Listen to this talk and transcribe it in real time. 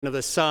Of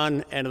the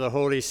Son, and of the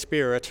Holy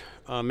Spirit.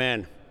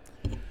 Amen.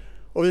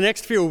 Over the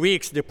next few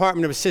weeks, the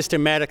Department of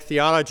Systematic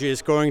Theology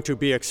is going to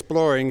be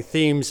exploring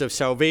themes of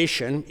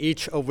salvation,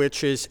 each of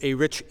which is a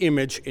rich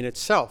image in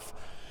itself.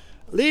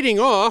 Leading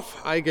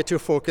off, I get to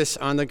focus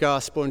on the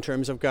gospel in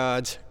terms of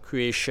God's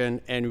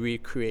creation and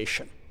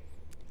recreation.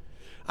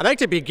 I'd like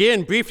to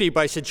begin briefly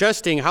by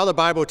suggesting how the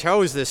Bible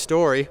tells this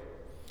story.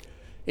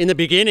 In the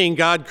beginning,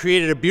 God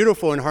created a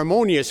beautiful and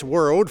harmonious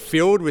world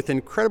filled with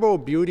incredible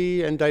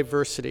beauty and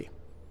diversity.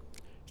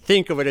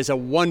 Think of it as a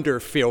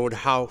wonder-filled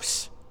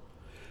house,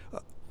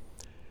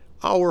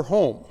 our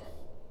home.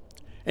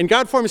 And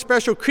God formed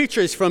special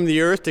creatures from the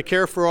earth to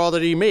care for all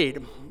that he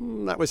made.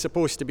 That was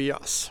supposed to be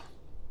us.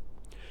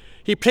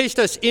 He placed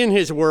us in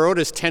his world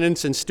as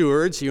tenants and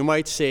stewards. You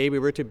might say we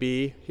were to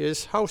be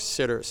his house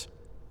sitters.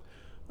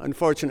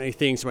 Unfortunately,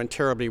 things went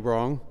terribly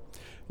wrong.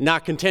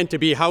 Not content to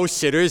be house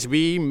sitters,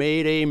 we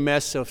made a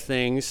mess of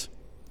things.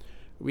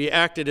 We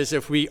acted as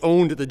if we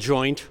owned the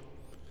joint.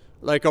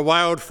 Like a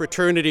wild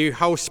fraternity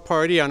house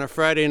party on a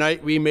Friday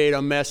night, we made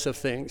a mess of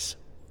things.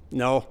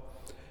 No,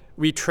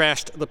 we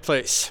trashed the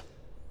place.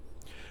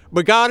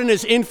 But God, in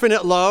his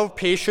infinite love,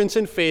 patience,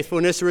 and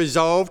faithfulness,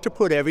 resolved to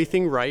put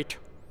everything right.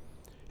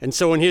 And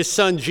so in his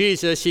Son,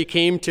 Jesus, he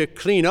came to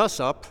clean us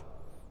up,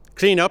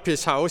 clean up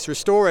his house,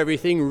 restore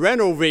everything,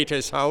 renovate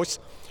his house,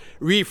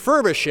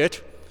 refurbish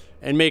it,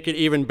 and make it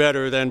even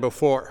better than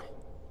before.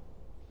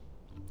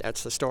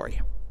 That's the story.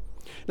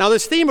 Now,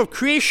 this theme of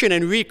creation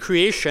and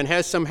recreation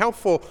has some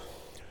helpful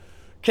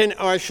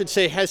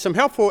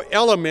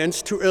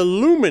elements to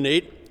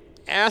illuminate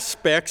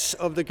aspects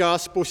of the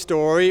gospel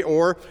story,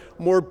 or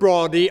more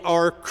broadly,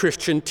 our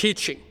Christian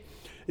teaching.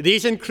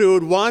 These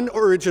include 1,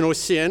 original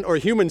sin or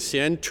human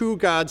sin; 2,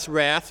 God's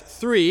wrath;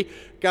 3,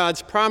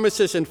 God's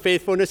promises and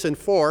faithfulness; and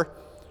 4,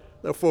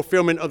 the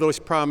fulfillment of those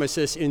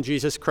promises in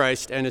Jesus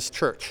Christ and his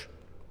church.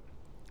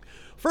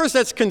 First,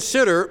 let's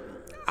consider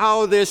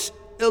how this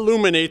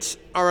illuminates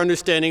our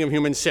understanding of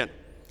human sin.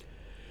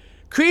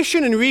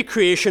 Creation and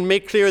recreation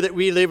make clear that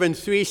we live in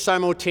 3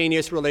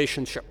 simultaneous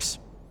relationships: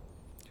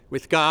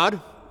 with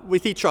God,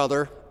 with each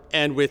other,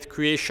 and with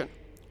creation.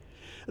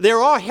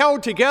 They're all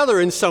held together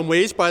in some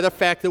ways by the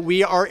fact that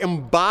we are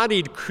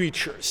embodied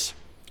creatures.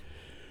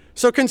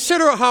 So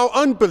consider how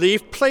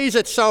unbelief plays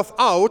itself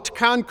out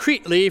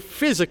concretely,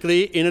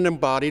 physically, in an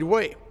embodied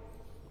way.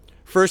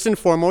 First and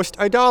foremost,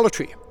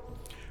 idolatry.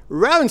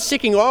 Rather than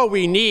seeking all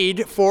we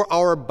need for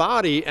our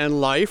body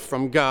and life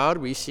from God,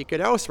 we seek it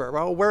elsewhere.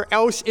 Well, where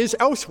else is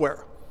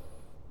elsewhere?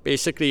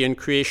 Basically in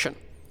creation.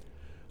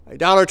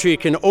 Idolatry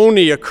can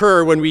only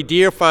occur when we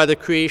deify the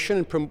creation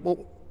and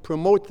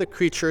promote the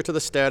creature to the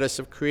status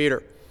of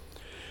creator.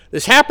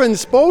 This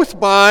happens both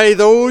by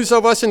those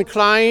of us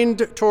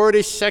inclined toward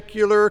a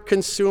secular,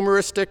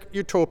 consumeristic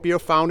utopia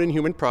found in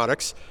human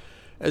products,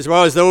 as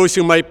well as those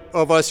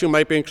of us who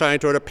might be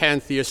inclined toward a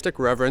pantheistic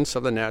reverence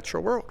of the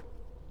natural world.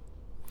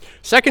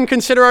 Second,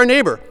 consider our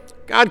neighbor.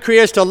 God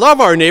created us to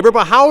love our neighbor,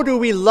 but how do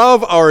we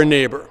love our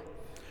neighbor?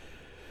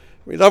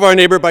 We love our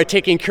neighbor by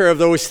taking care of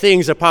those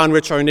things upon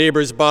which our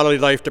neighbor's bodily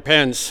life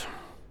depends.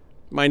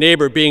 My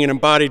neighbor, being an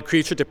embodied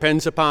creature,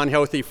 depends upon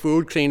healthy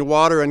food, clean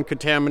water,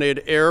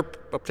 uncontaminated air,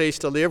 a place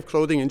to live,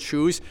 clothing and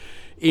shoes,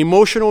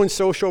 emotional and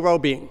social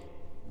well-being.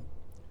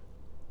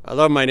 I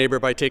love my neighbor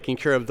by taking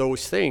care of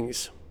those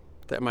things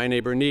that my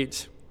neighbor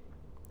needs.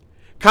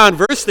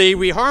 Conversely,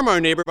 we harm our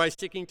neighbor by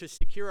seeking to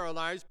secure our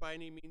lives by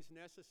any means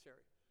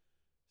necessary.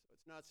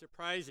 It's not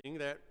surprising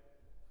that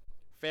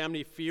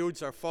family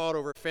feuds are fought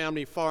over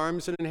family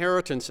farms and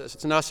inheritances.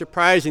 It's not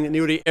surprising that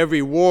nearly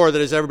every war that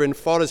has ever been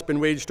fought has been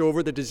waged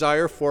over the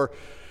desire for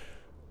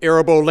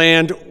arable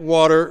land,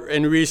 water,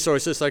 and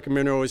resources like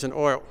minerals and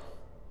oil.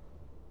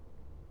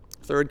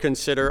 Third,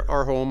 consider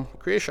our home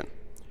creation.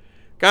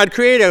 God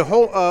created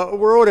a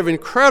world of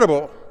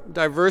incredible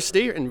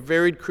diversity and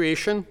varied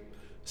creation.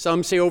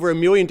 Some say over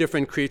 1 million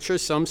different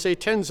creatures, some say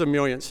tens of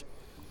millions.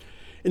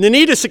 In the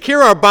need to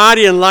secure our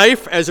body and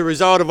life as a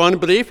result of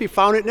unbelief, he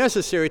found it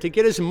necessary to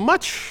get as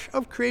much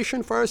of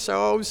creation for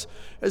ourselves,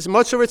 as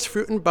much of its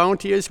fruit and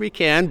bounty as we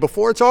can,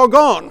 before it's all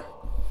gone.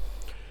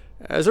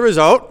 As a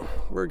result,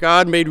 where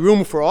God made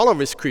room for all of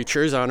his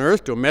creatures on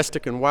earth,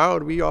 domestic and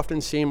wild, we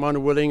often seem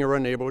unwilling or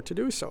unable to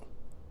do so.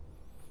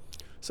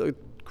 So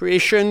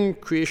creation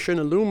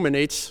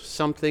illuminates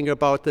something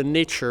about the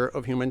nature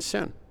of human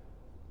sin.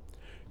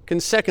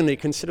 Secondly,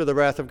 consider the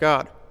wrath of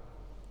God.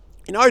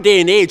 In our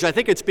day and age, I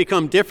think it's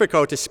become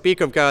difficult to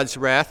speak of God's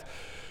wrath.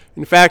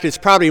 In fact, it's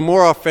probably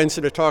more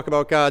offensive to talk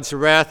about God's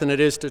wrath than it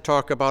is to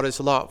talk about his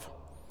love.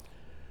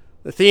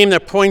 The theme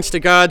that points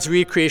to God's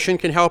recreation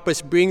can help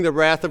us bring the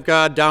wrath of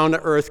God down to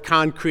earth,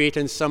 concrete,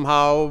 and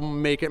somehow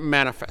make it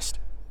manifest.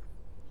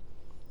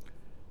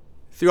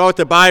 Throughout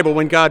the Bible,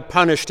 when God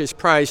punished his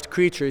prized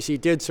creatures, he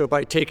did so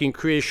by taking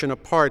creation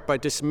apart, by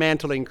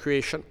dismantling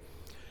creation.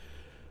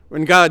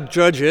 When God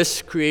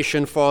judges,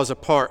 creation falls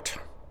apart.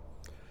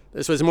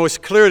 This was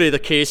most clearly the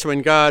case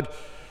when God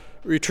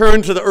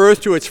returned to the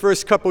earth to its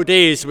first couple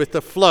days with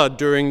the flood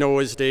during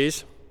Noah's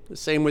days. The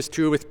same was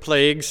true with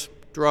plagues,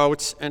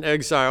 droughts, and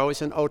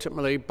exiles, and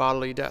ultimately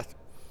bodily death.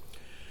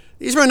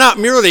 These were not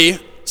merely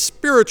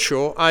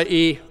spiritual,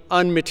 i.e.,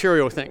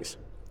 unmaterial things.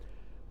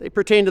 They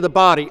pertain to the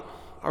body,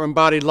 our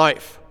embodied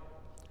life.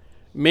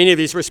 Many of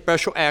these were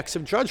special acts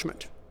of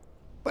judgment.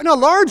 But in a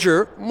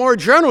larger, more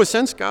general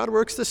sense, God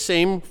works the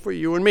same for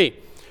you and me.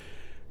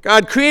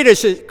 God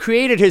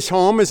created his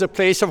home as a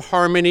place of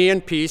harmony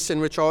and peace in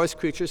which all his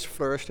creatures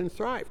flourished and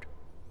thrived.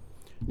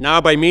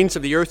 Now, by means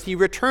of the earth, he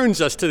returns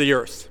us to the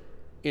earth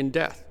in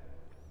death.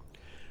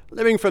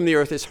 Living from the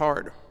earth is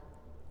hard.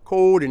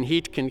 Cold and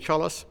heat can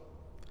kill us.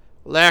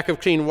 Lack of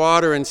clean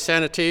water and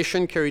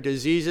sanitation carry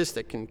diseases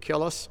that can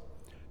kill us.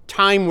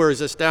 Time wears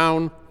us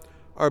down.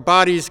 Our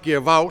bodies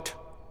give out.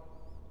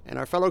 And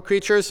our fellow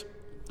creatures,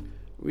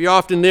 we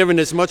often live in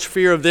as much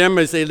fear of them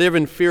as they live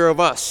in fear of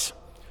us.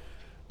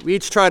 We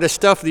each try to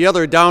stuff the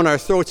other down our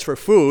throats for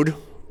food,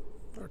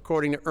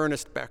 according to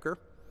Ernest Becker.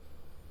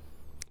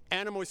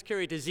 Animals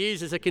carry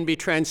diseases that can be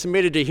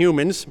transmitted to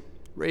humans: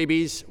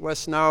 rabies,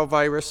 West Nile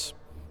virus,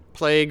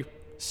 plague,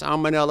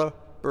 salmonella,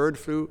 bird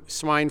flu,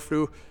 swine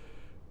flu,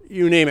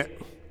 you name it.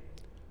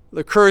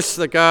 The curse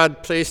that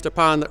God placed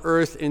upon the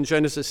earth in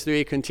Genesis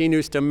 3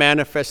 continues to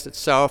manifest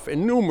itself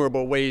in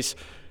innumerable ways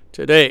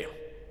today.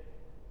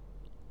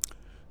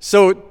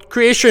 So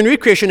creation and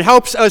recreation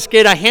helps us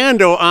get a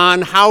handle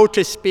on how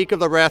to speak of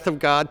the wrath of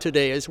God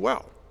today as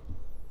well.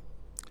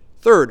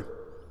 Third,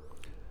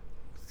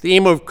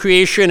 theme of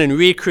creation and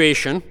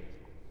recreation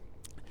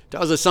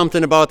tells us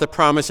something about the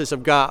promises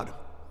of God.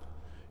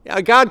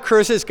 Yeah, God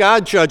curses,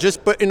 God judges,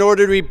 but in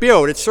order to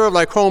rebuild. It's sort of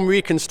like home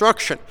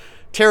reconstruction.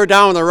 Tear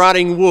down the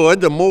rotting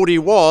wood, the moldy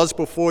walls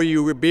before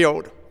you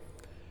rebuild.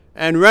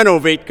 And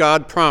renovate,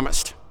 God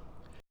promised.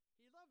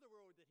 He loved the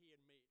world that he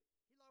had made.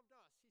 He loved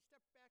us. He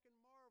stepped back and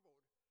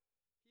marveled.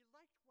 He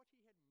liked what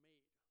he had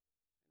made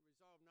and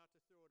resolved not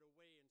to throw it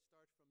away and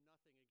start from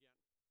nothing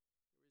again.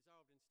 He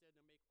resolved instead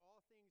to make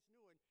all things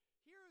new. And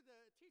here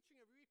the teaching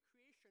of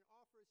recreation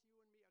offers you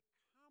and me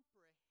a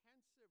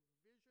comprehensive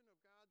vision of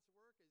God's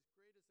work as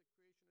great as the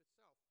creation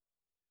itself,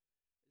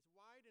 as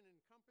wide and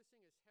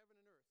encompassing as heaven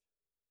and earth.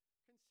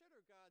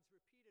 Consider God's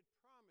repeated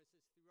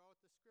promises throughout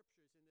the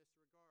scriptures in this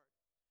regard.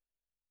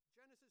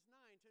 Genesis 9,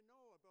 to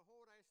Noah,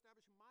 behold, I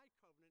establish my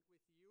covenant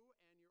with you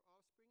and your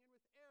offspring and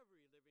with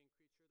every living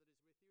creature that is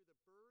with you, the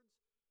birds,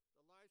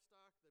 the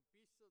livestock, the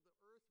beasts of the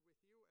earth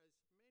with you,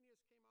 as many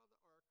as came out of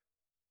the ark.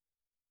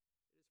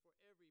 It is for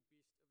every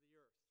beast of the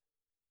earth.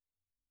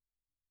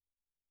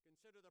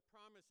 Consider the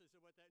promises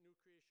of what that new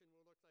creation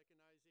will look like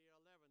in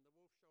Isaiah 11. The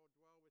wolf shall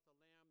dwell with the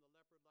lamb, the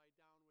leopard lie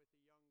down with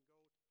the young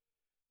goat.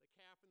 The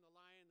calf and the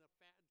lion, the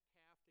fattened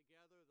calf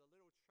together, the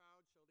little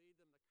child shall lead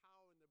them, the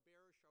cow and the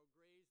bear shall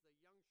graze, the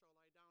young shall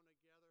lie down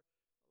together,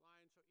 the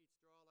lion shall eat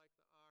straw like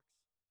the ox.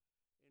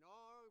 In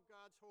all of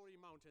God's holy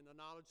mountain, the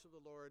knowledge of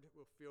the Lord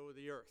will fill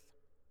the earth.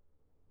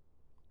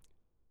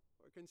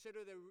 Or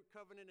consider the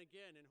covenant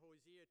again in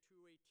Hosea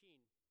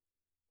 2:18.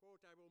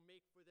 Quote, I will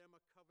make for them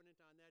a covenant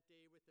on that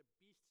day with the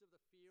beasts of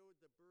the field,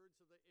 the birds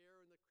of the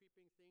air, and the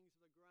creeping things of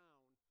the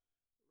ground,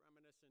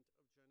 reminiscent of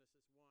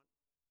Genesis 1.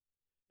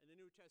 In the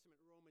New Testament,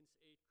 Romans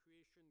 8,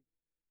 creation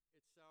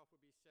itself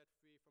will be set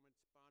free from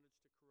its bondage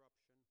to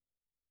corruption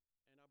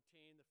and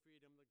obtain the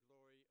freedom, the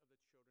glory of the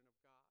children of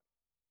God.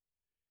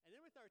 And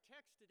then with our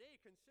text today,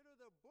 consider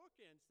the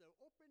bookends. The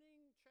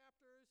opening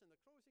chapters and the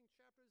closing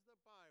chapters of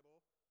the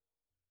Bible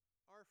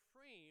are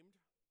framed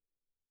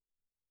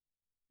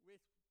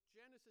with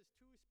Genesis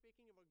 2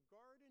 speaking of a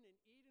garden in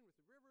Eden with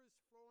rivers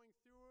flowing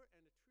through it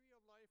and a tree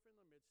of life in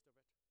the midst of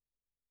it.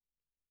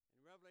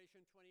 In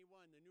Revelation 21,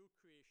 the new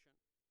creation,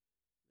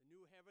 the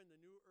new heaven, the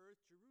new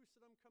earth,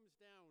 Jerusalem comes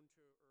down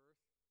to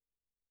earth.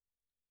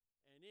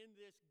 And in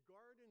this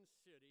garden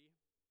city,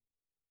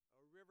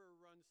 a river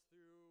runs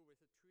through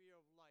with a tree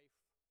of life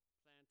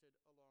planted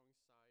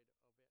alongside of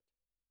it.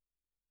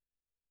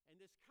 And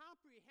this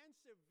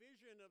comprehensive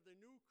vision of the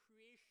new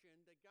creation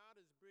that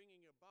God is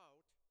bringing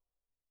about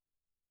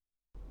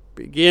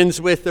begins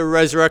with the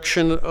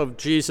resurrection of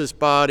Jesus'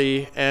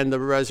 body and the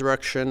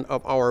resurrection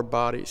of our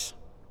bodies.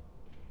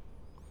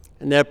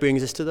 And that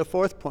brings us to the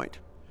fourth point.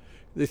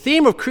 The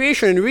theme of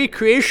creation and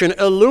recreation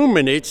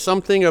illuminates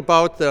something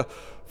about the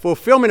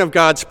fulfillment of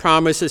God's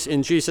promises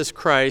in Jesus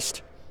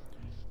Christ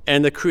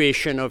and the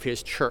creation of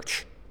his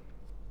church.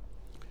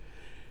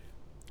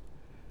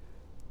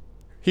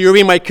 Here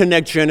we might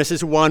connect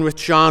Genesis 1 with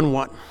John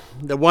 1.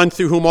 The one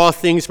through whom all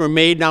things were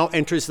made now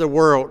enters the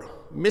world.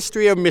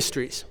 Mystery of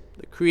mysteries.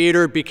 The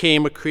Creator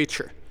became a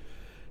creature.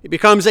 He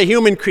becomes a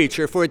human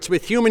creature, for it's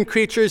with human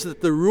creatures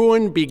that the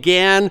ruin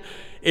began.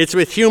 It's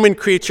with human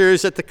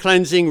creatures that the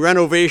cleansing,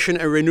 renovation,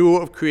 and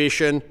renewal of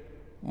creation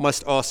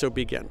must also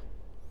begin.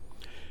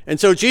 And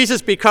so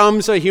Jesus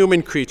becomes a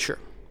human creature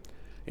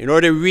in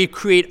order to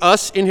recreate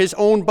us in his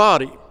own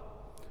body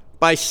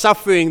by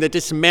suffering the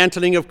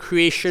dismantling of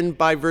creation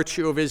by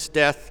virtue of his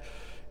death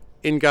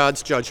in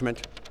God's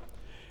judgment,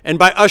 and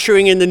by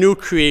ushering in the new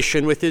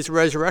creation with his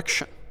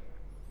resurrection.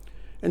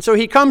 And so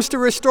he comes to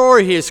restore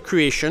his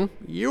creation,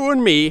 you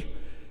and me,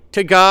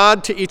 to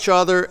God, to each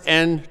other,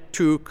 and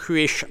to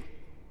creation.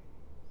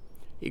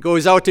 He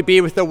goes out to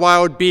be with the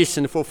wild beasts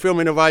in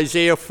fulfillment of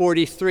Isaiah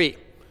 43,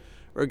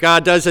 where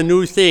God does a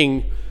new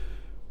thing.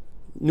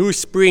 New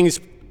springs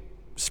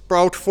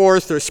sprout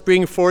forth or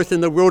spring forth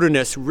in the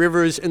wilderness,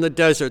 rivers in the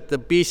desert. The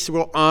beasts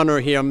will honor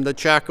him, the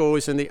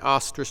jackals and the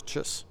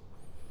ostriches.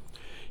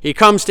 He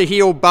comes to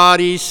heal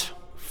bodies,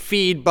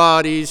 feed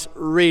bodies,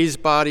 raise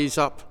bodies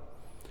up.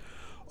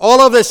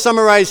 All of this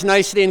summarized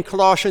nicely in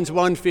Colossians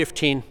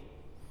 1:15,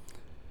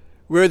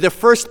 where the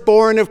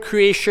firstborn of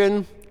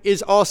creation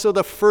is also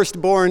the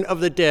firstborn of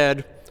the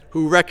dead,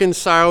 who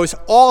reconciles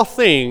all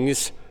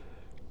things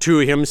to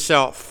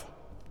himself.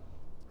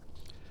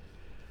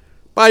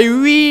 By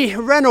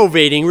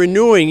renovating,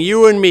 renewing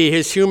you and me,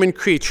 his human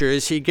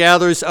creatures, he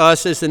gathers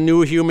us as the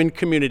new human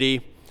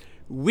community.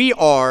 We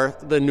are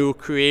the new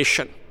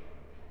creation.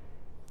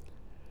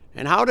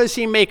 And how does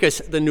he make us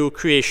the new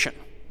creation?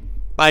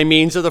 By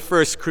means of the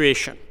first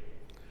creation.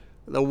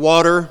 The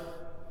water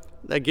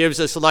that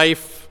gives us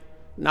life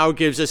now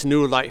gives us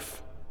new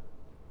life.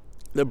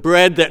 The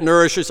bread that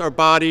nourishes our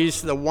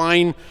bodies, the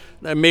wine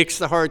that makes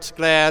the hearts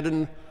glad,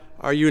 and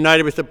are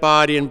united with the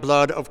body and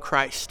blood of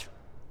Christ.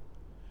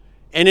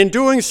 And in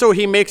doing so,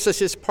 he makes us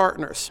his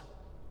partners.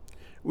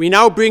 We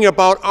now bring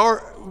about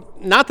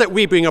not that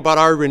we bring about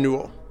our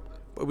renewal,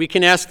 but we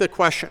can ask the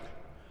question,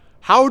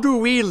 how do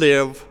we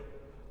live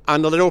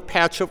on the little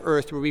patch of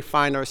earth where we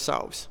find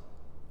ourselves?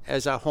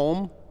 As a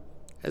home,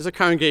 as a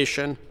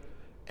congregation,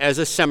 as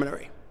a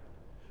seminary.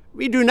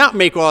 We do not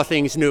make all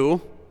things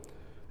new.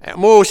 At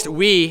most,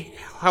 we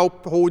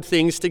help hold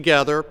things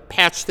together,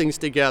 patch things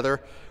together,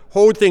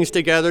 hold things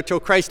together till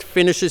Christ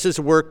finishes his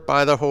work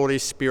by the Holy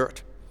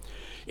Spirit.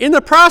 In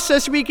the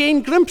process, we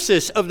gain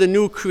glimpses of the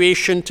new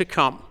creation to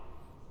come.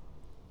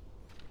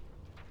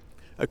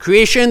 A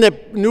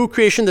new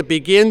creation that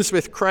begins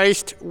with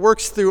Christ,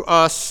 works through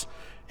us,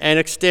 and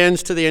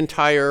extends to the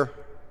entire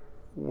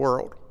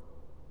world.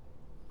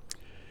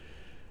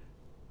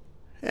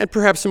 And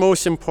perhaps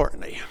most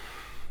importantly,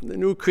 the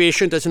new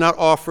creation does not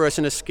offer us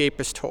an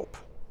escapist hope.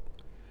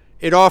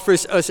 It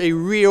offers us a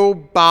real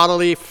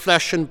bodily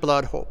flesh and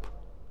blood hope.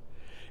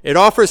 It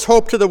offers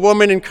hope to the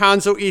woman in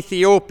Kanzo,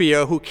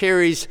 Ethiopia, who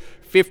carries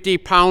 50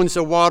 pounds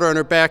of water on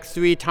her back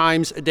 3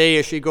 times a day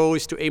as she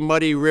goes to a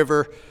muddy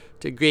river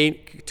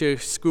to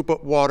scoop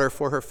up water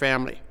for her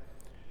family.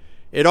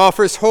 It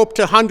offers hope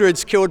to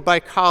hundreds killed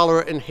by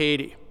cholera in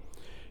Haiti.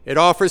 It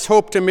offers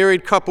hope to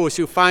married couples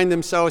who find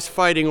themselves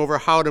fighting over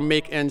how to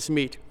make ends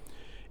meet.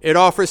 It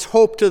offers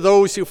hope to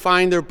those who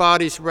find their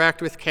bodies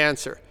racked with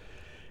cancer.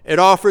 It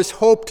offers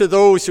hope to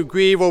those who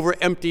grieve over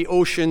empty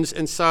oceans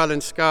and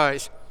silent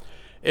skies.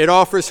 It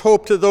offers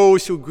hope to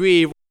those who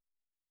grieve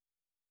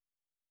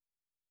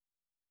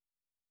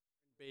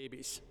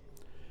babies.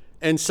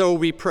 And so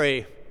we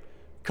pray,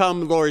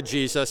 come, Lord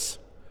Jesus,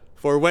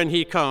 for when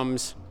he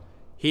comes,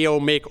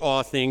 he'll make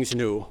all things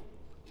new.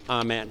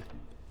 Amen.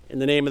 In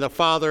the name of the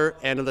Father,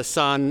 and of the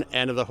Son,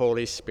 and of the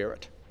Holy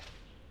Spirit.